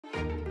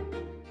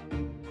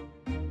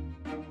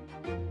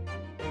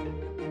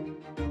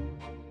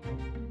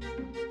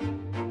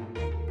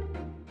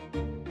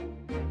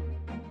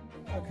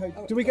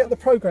Okay. Do we get the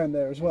programme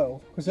there as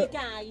well? The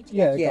guide.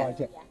 Yeah, Yeah. guide.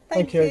 Yeah.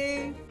 Thank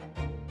you.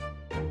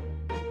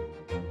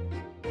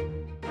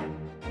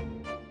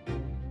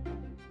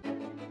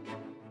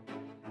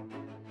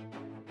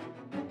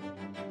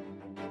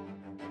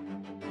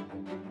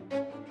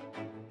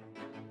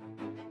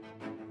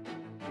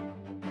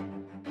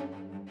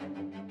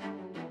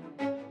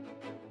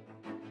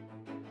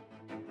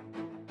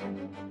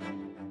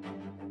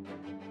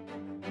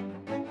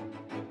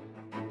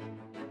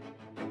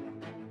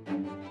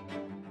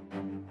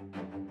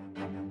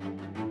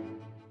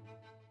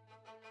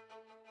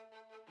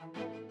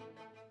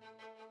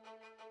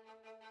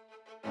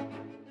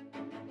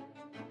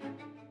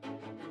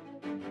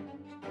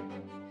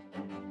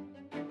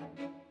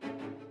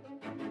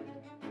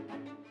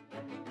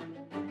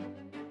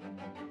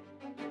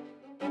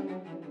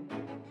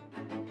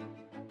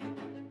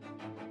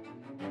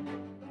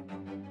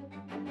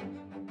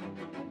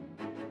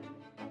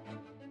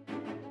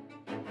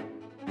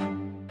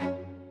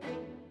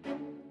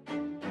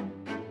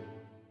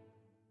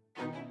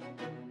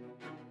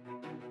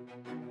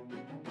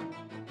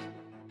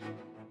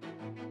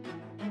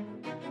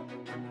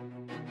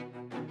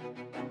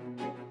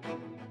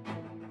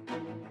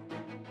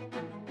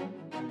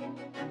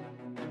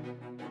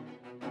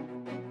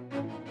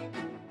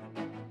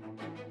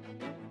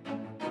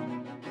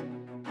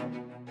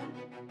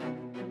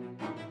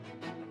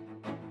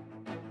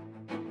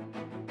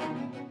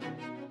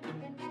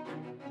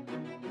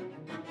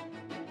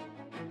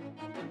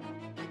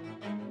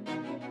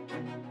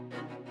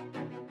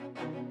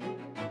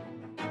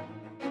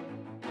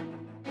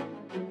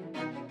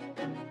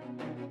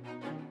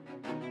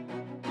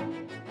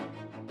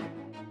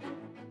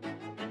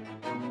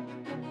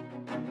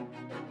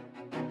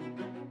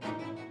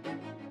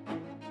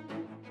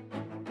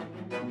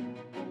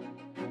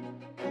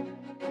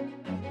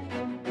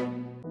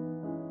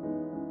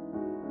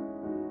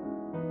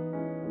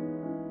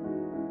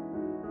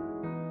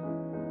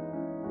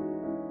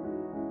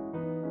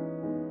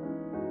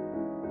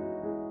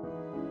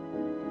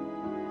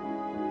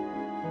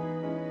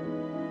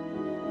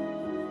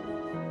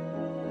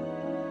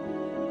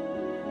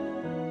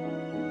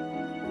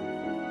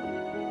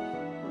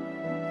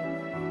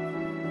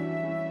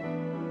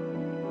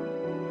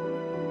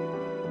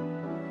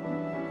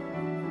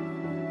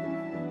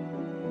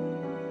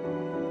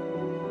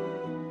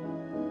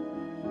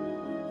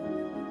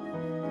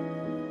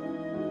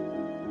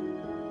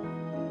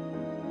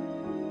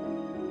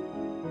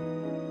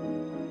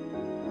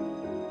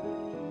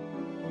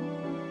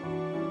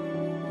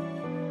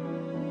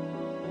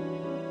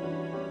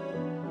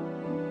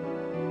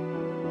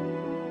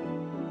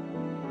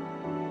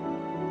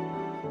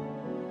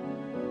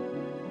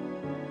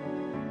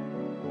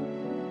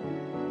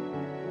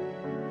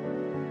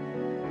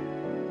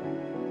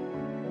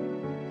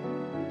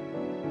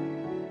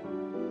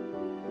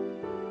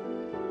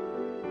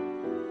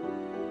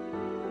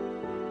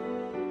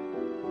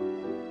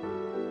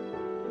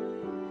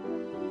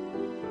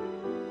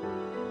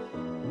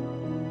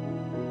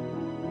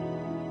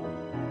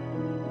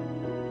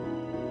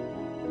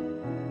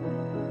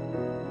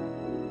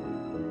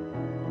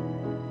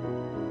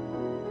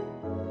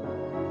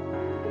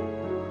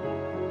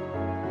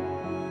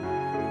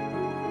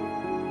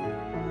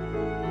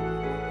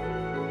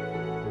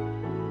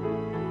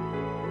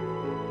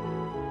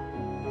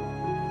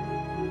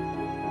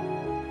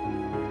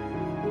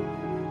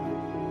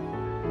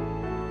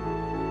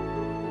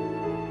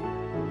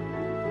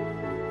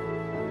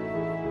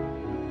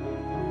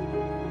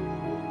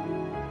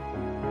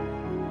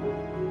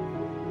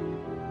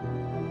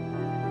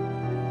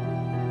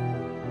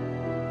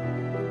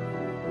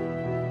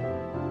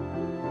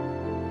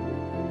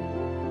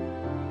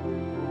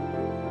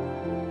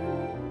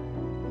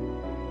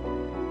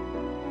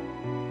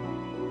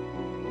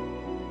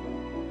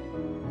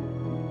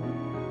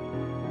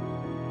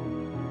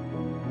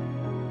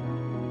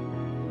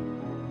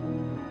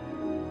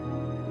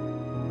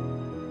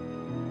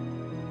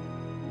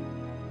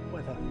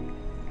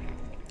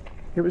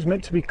 It was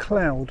meant to be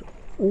cloud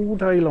all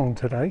day long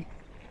today,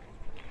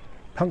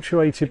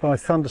 punctuated by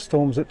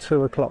thunderstorms at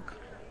 2 o'clock,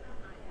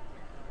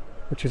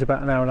 which is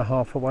about an hour and a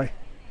half away.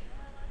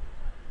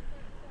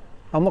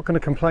 I'm not going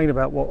to complain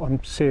about what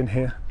I'm seeing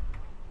here,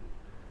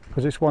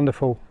 because it's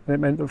wonderful, and it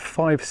meant that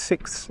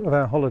 5/6 of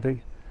our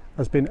holiday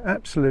has been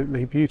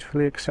absolutely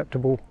beautifully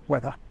acceptable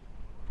weather.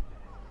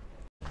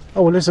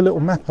 Oh, well, there's a little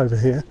map over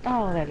here.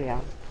 Oh, there we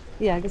are.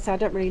 Yeah, because I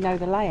don't really know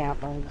the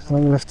layout though. And I'm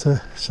going to have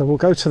to, so we'll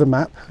go to the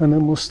map and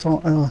then we'll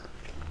start our...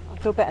 I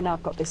feel better now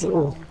I've got this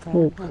little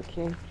walk. Thank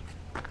you.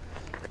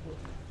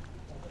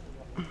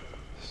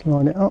 Just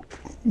line it up.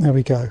 There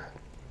we go.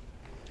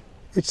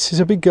 It's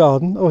a big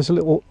garden. Oh, there's a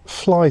little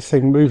fly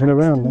thing moving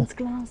around there.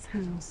 Glass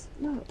house.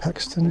 Look.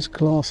 Paxton's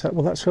Glass House.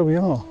 Well, that's where we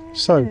are.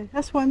 So, Yeah,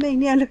 that's what I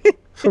mean. Yeah, look.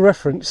 for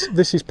reference,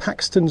 this is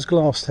Paxton's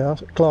Glass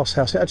House.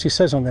 It actually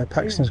says on there,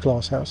 Paxton's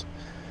Glass House.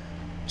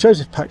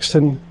 Joseph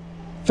Paxton,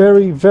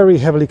 very, very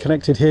heavily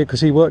connected here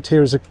because he worked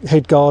here as a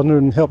head gardener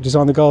and helped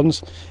design the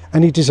gardens,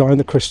 and he designed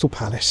the Crystal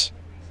Palace.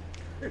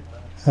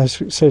 As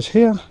it says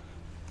here,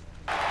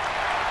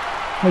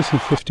 Racing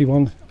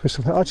 51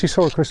 Crystal Palace. I actually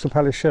saw a Crystal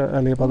Palace shirt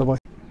earlier, by the way.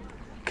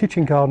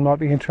 Kitchen garden might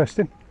be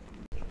interesting.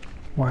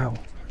 Wow,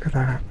 look at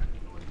that.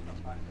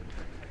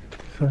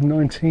 For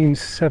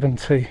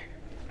 1970.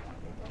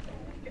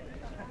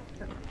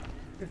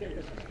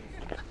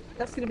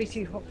 That's going to be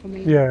too hot for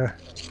me. Yeah,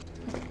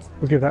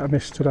 we'll give that a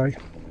miss today.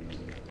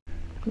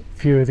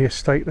 View of the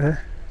estate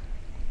there.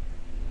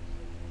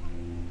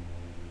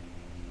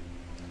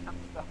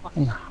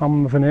 And the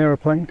hum of an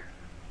aeroplane.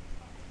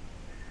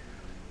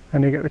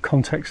 And you get the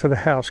context of the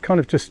house, kind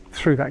of just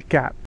through that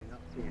gap.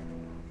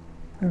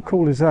 How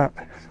cool is that?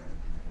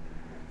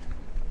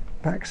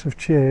 Backs of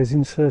chairs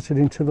inserted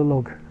into the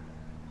log.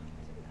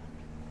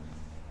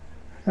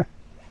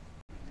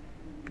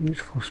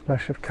 Beautiful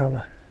splash of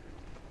colour.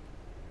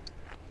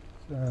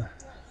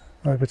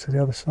 Over to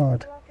the other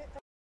side.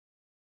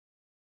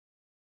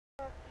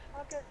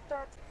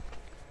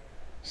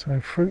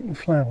 So fruit and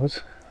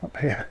flowers up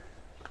here.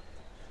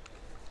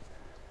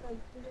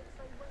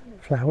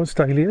 Flowers,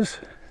 dahlias.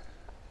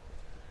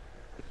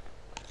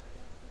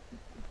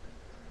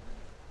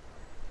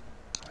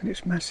 And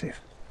it's massive.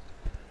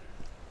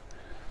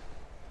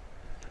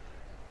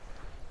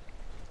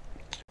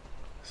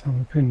 Some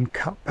have been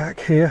cut back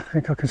here. I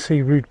think I can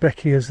see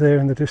Rudbeckias there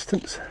in the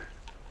distance.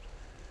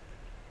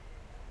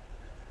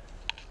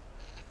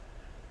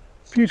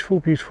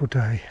 Beautiful, beautiful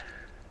day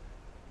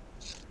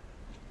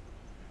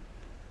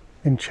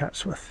in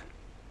Chatsworth.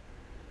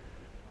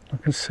 I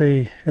can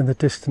see in the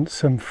distance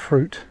some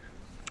fruit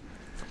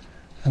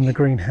and the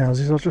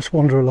greenhouses. I'll just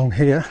wander along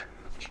here.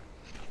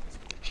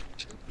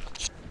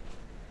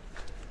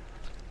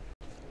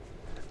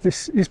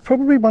 This is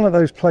probably one of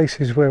those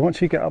places where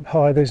once you get up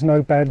high there's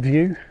no bad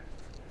view.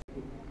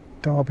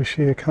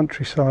 Derbyshire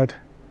countryside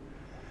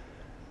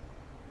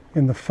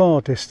in the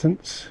far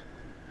distance,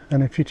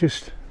 and if you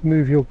just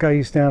move your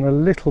gaze down a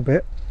little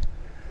bit,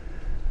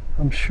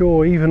 I'm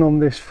sure even on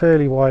this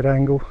fairly wide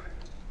angle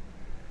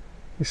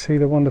you see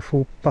the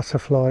wonderful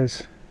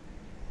butterflies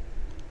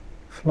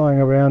flying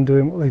around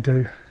doing what they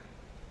do.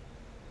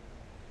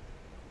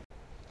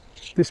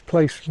 This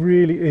place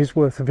really is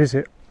worth a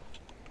visit.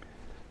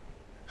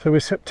 So we're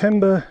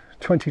September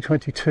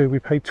 2022, we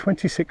paid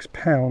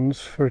 £26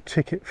 for a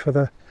ticket for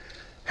the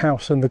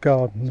house and the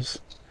gardens.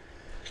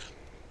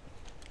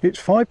 It's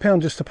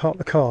 £5 just to park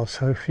the car,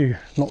 so if you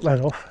knock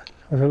that off,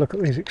 have a look at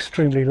these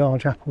extremely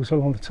large apples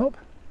along the top.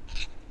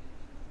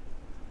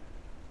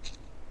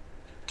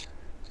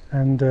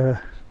 And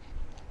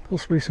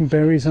possibly some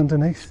berries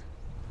underneath.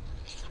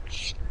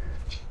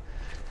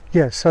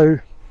 Yeah, so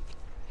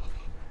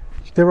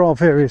there are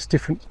various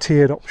different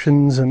tiered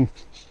options, and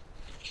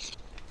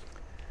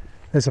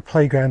there's a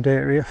playground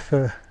area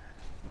for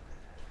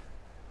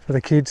the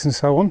kids and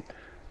so on.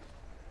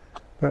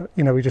 But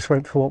you know, we just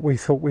went for what we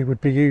thought we would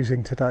be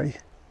using today.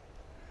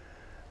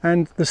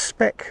 And the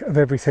spec of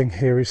everything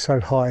here is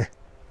so high.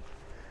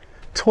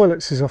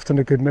 Toilets is often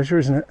a good measure,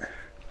 isn't it?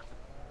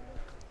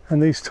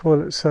 And these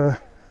toilets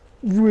are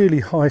really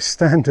high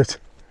standard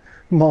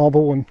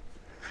marble, and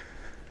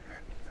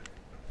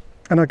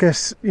I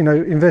guess, you know,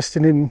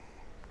 investing in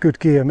good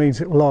gear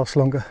means it will last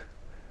longer.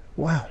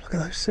 Wow, look at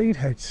those seed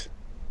heads.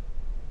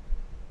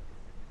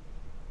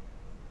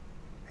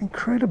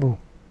 Incredible.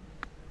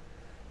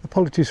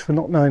 Apologies for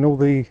not knowing all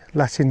the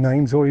Latin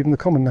names or even the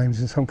common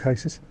names in some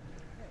cases.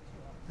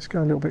 Let's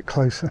go a little bit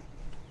closer.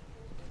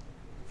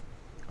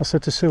 I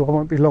said to Sue I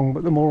won't be long,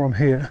 but the more I'm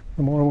here,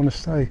 the more I want to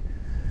stay.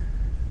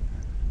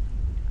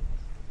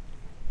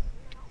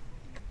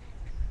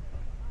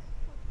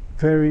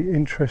 Very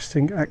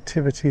interesting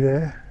activity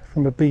there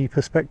from a bee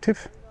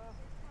perspective.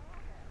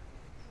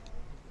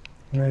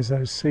 And there's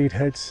those seed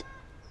heads.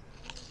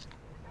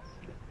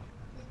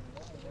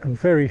 A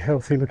very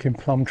healthy looking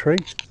plum tree.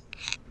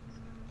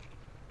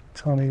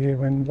 Time of year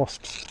when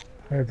wasps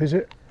pay a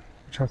visit,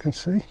 which I can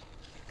see.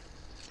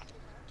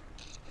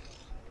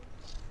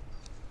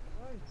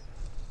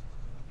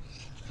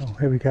 Oh,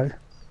 here we go.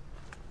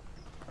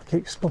 I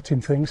keep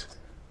spotting things.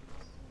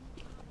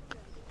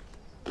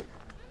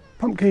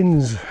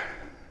 Pumpkins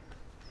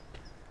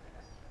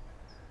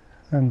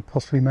and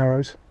possibly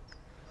marrows.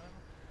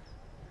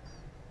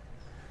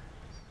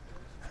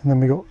 And then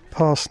we got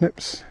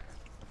parsnips,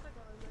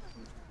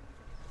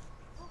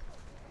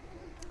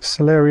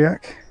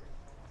 celeriac,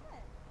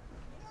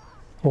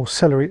 or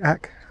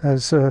celeriac,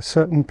 as a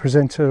certain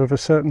presenter of a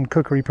certain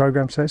cookery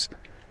programme says.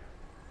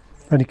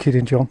 Only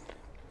kidding, John.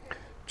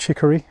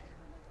 Chicory,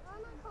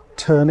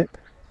 turnip,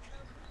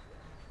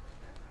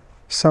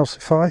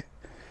 salsify,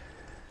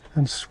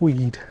 and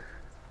swede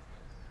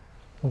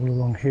all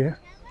along here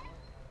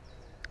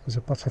as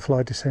a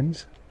butterfly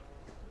descends.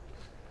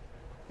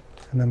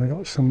 And then we've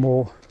got some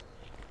more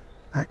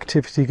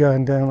activity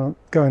going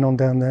on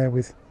down there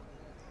with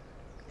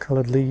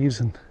coloured leaves,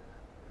 and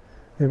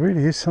it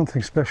really is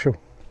something special.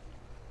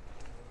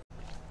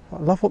 I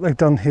love what they've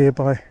done here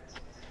by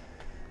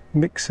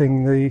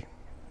mixing the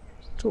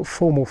sort of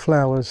formal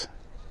flowers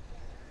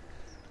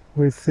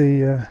with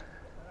the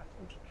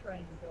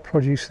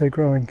produce they're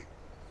growing.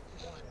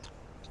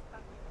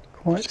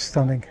 Quite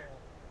stunning.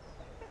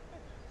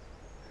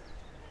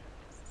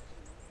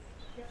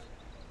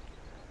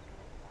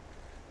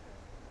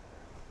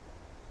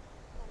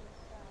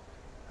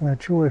 And a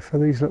joy for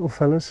these little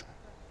fellas,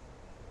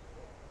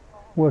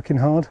 working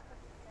hard.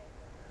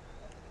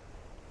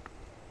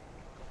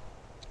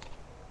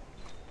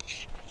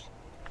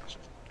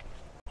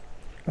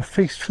 A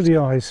feast for the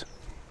eyes,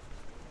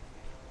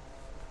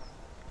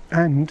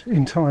 and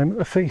in time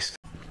a feast.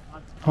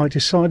 I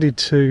decided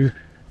to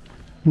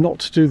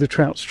not do the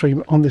trout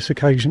stream on this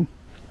occasion.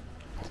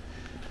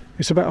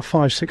 It's about a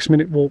 5-6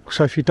 minute walk,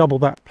 so if you double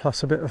that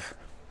plus a bit of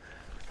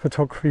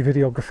photography,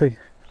 videography.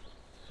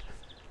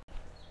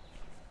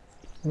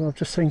 Well, I've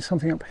just seen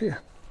something up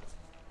here.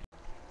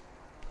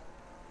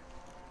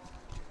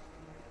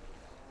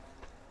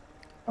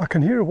 I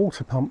can hear a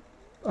water pump,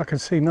 I can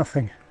see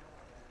nothing.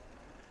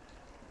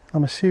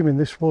 I'm assuming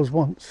this was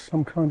once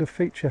some kind of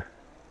feature.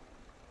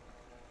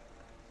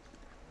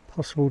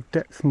 Possible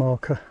depth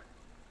marker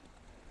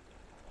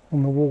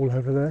on the wall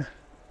over there.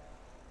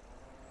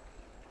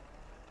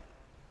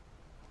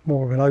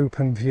 More of an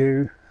open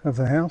view of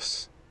the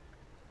house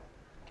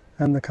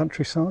and the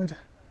countryside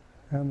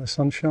and the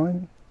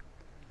sunshine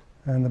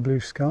and the blue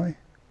sky.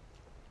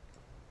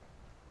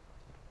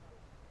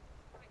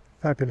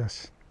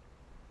 Fabulous.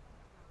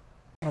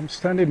 I'm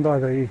standing by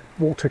the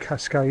water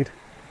cascade.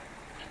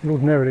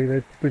 Ordinarily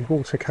there'd be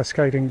water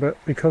cascading, but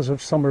because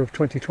of summer of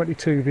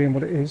 2022 being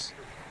what it is,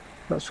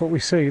 that's what we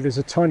see. There's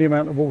a tiny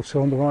amount of water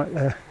on the right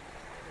there,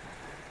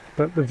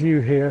 but the view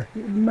here,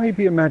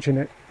 maybe imagine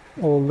it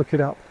or look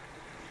it up.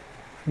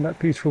 From that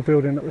beautiful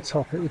building at the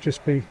top, it would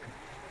just be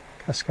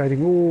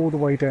cascading all the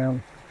way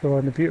down,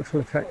 providing a beautiful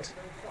effect.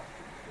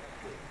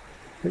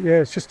 But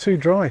yeah, it's just too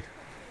dry.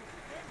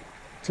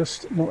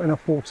 Just not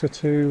enough water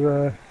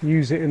to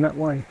use it in that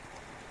way,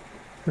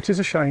 which is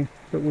a shame,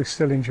 but we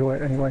still enjoy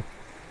it anyway.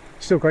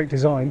 Still great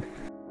design.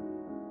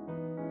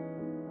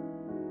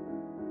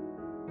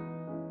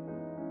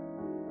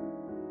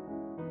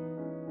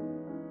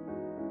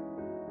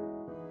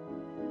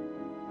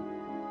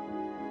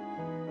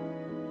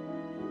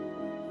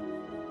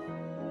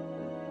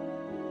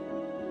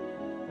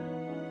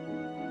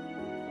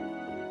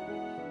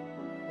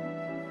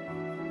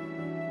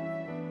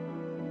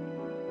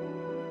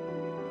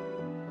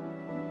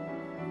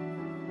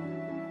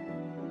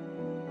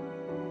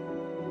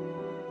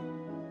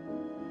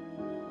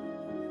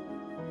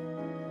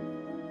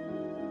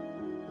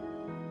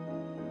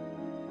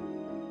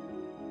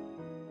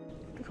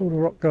 Called a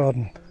rock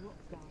garden.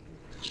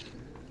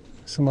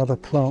 Some other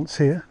plants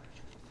here.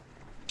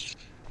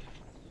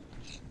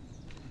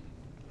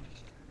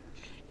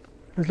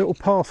 There's a little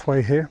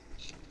pathway here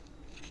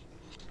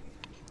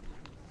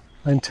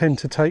I intend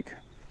to take.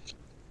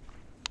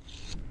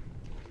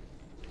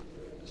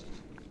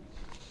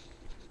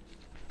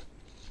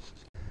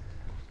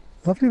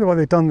 Lovely the way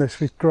they've done this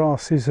with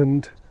grasses,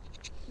 and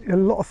a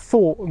lot of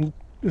thought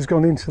has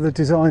gone into the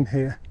design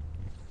here.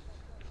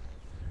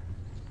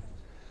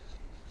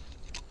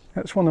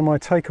 That's one of my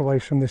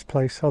takeaways from this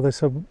place. Oh, there's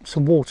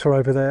some water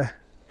over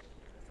there.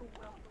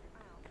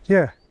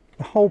 Yeah,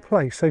 the whole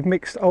place. They've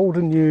mixed old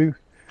and new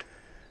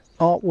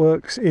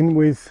artworks in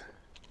with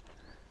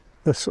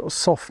the sort of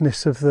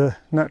softness of the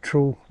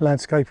natural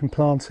landscape and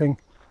planting.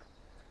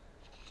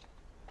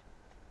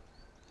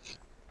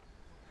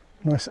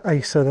 Nice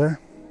acer there.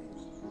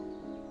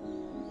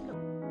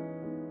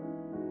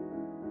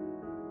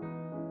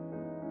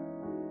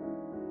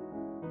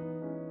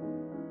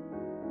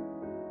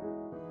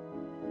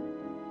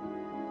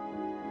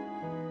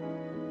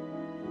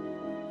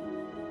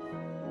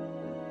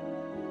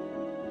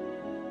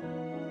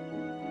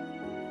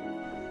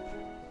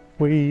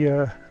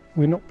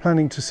 We're not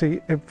planning to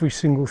see every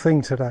single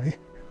thing today.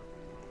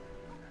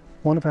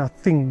 One of our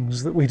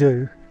things that we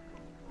do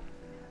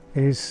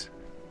is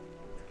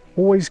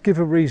always give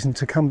a reason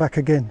to come back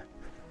again.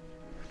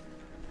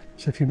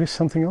 So if you miss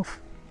something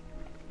off,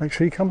 make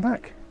sure you come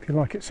back if you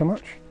like it so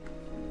much.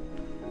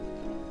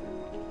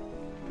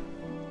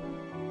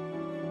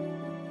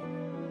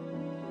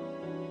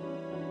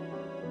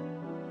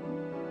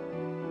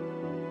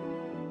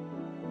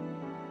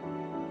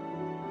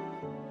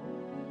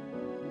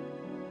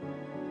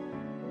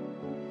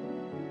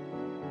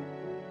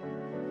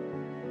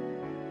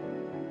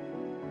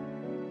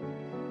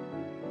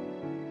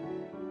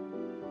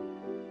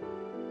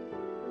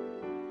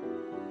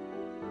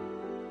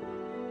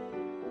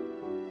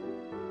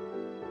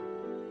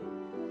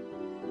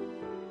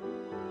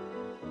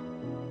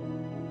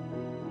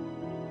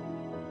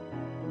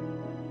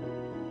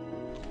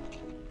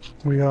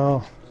 We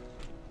are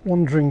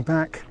wandering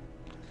back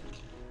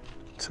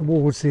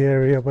towards the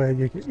area where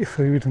you get your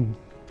food and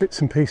bits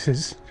and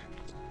pieces.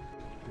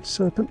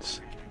 Serpents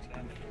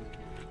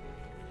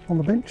on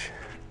the bench.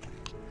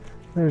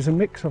 There is a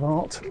mix of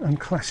art and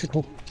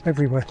classical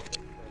everywhere.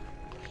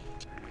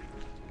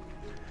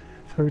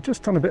 So we've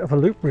just done a bit of a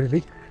loop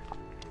really,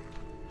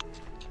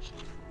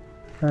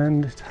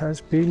 and it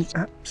has been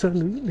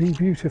absolutely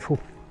beautiful.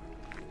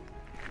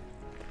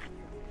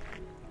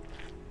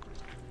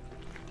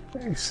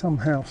 There is some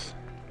house